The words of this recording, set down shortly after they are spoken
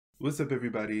What's up,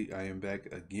 everybody? I am back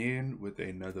again with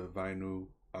another vinyl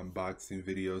unboxing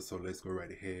video, so let's go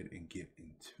right ahead and get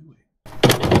into it.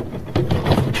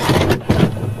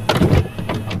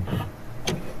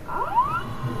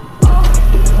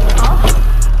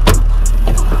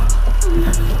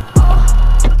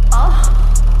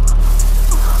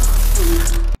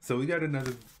 So we got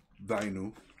another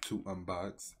vinyl to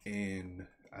unbox, and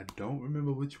I don't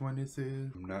remember which one this is.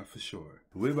 I'm not for sure.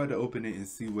 We're about to open it and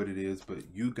see what it is, but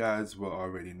you guys will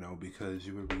already know because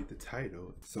you will read the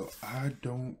title. So I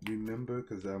don't remember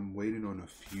because I'm waiting on a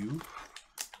few.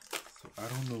 So I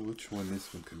don't know which one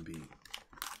this one can be.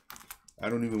 I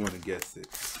don't even want to guess it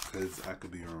because I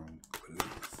could be wrong. But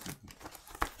let's see.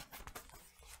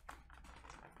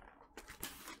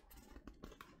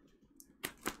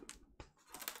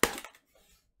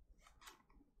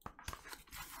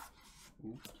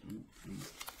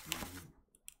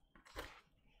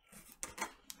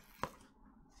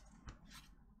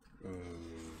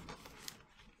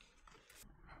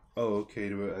 Oh,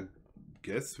 okay. Well, I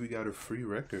guess we got a free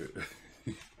record.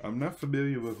 I'm not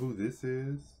familiar with who this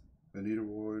is. Anita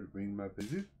Ward, Ring My Bell.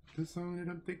 Is it the song that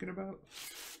I'm thinking about?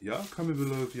 Y'all comment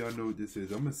below if y'all know what this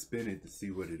is. I'm gonna spin it to see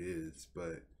what it is,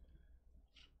 but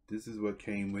this is what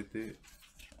came with it,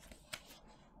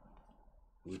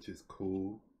 which is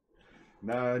cool.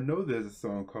 Now I know there's a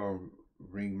song called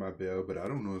Ring My Bell, but I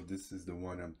don't know if this is the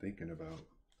one I'm thinking about.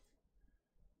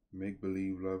 Make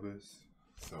Believe Lovers.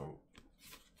 So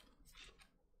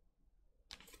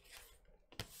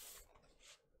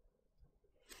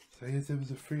I guess it was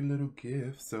a free little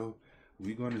gift, so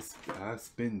we're gonna I'll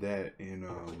spin that and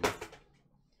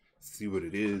see what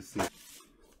it is.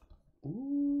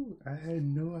 Ooh, I had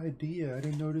no idea. I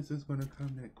didn't know this was gonna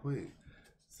come that quick.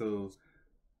 So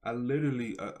I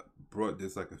literally brought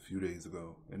this like a few days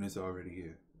ago, and it's already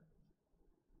here.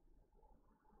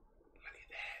 Look at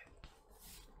that.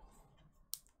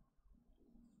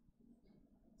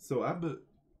 So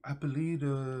I believe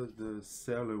the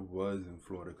seller was in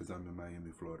Florida because I'm in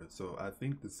Miami, Florida. So I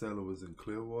think the seller was in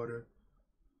Clearwater,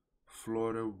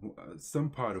 Florida,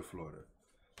 some part of Florida.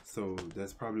 So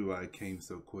that's probably why it came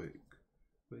so quick.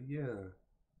 But yeah,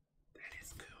 that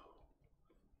is cool.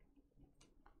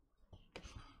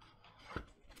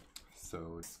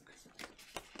 So it's,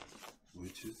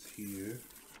 which is here.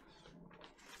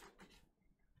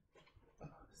 Oh,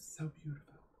 so beautiful.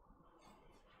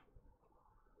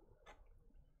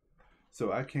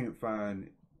 So I can't find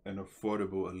an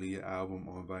affordable Aaliyah album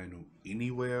on vinyl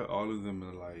anywhere. All of them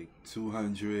are like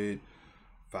 $200,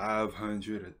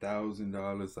 $500,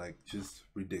 $1,000, like just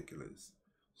ridiculous.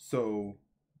 So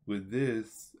with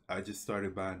this, I just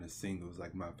started buying the singles,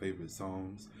 like my favorite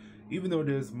songs, even though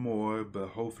there's more, but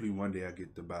hopefully one day I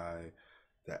get to buy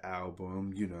the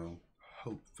album, you know,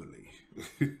 hopefully.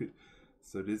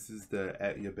 So this is the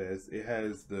At Your Best. It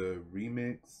has the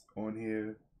remix on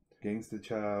here, Gangsta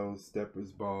Child,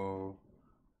 Steppers Ball,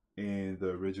 and the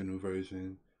original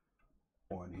version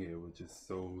on here, which is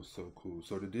so cool.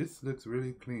 So the disc looks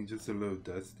really clean, just a little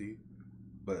dusty,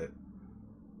 but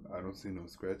I don't see no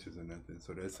scratches or nothing,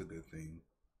 so that's a good thing.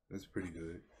 That's pretty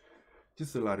good.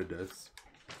 Just a lot of dust.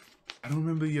 I don't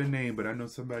remember your name, but I know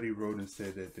somebody wrote and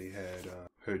said that they had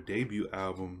her debut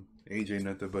album, Age Ain't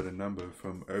Nothing But a Number,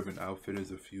 from Urban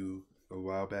Outfitters a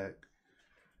while back.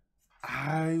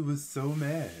 I was so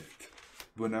mad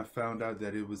when I found out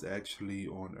that it was actually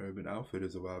on Urban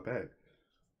Outfitters a while back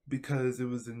because it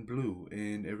was in blue,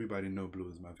 and everybody know blue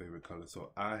is my favorite color.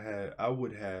 So I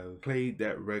would have played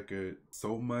that record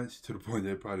so much to the point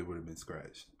that it probably would have been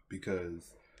scratched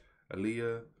because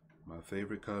Aaliyah, my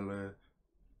favorite color,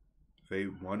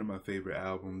 one of my favorite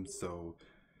albums. So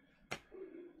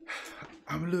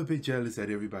I'm a little bit jealous at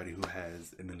everybody who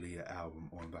has an Aaliyah album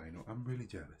on vinyl. I'm really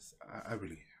jealous. I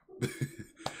really am.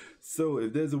 So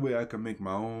if there's a way I can make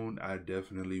my own, I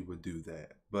definitely would do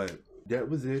that. But that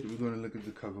was it. We're going to look at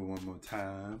the cover one more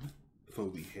time before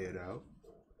we head out.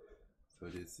 So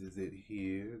this is it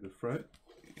here, the front,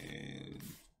 and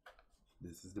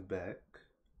this is the back.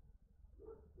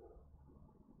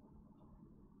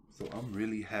 So I'm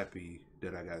really happy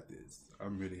that I got this.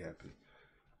 I'm really happy.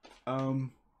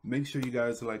 Make sure you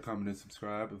guys like, comment, and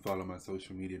subscribe, and follow my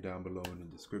social media down below in the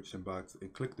description box,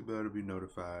 and click the bell to be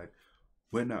notified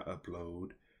when I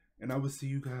upload. And I will see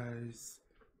you guys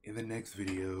in the next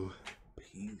video.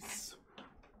 Peace.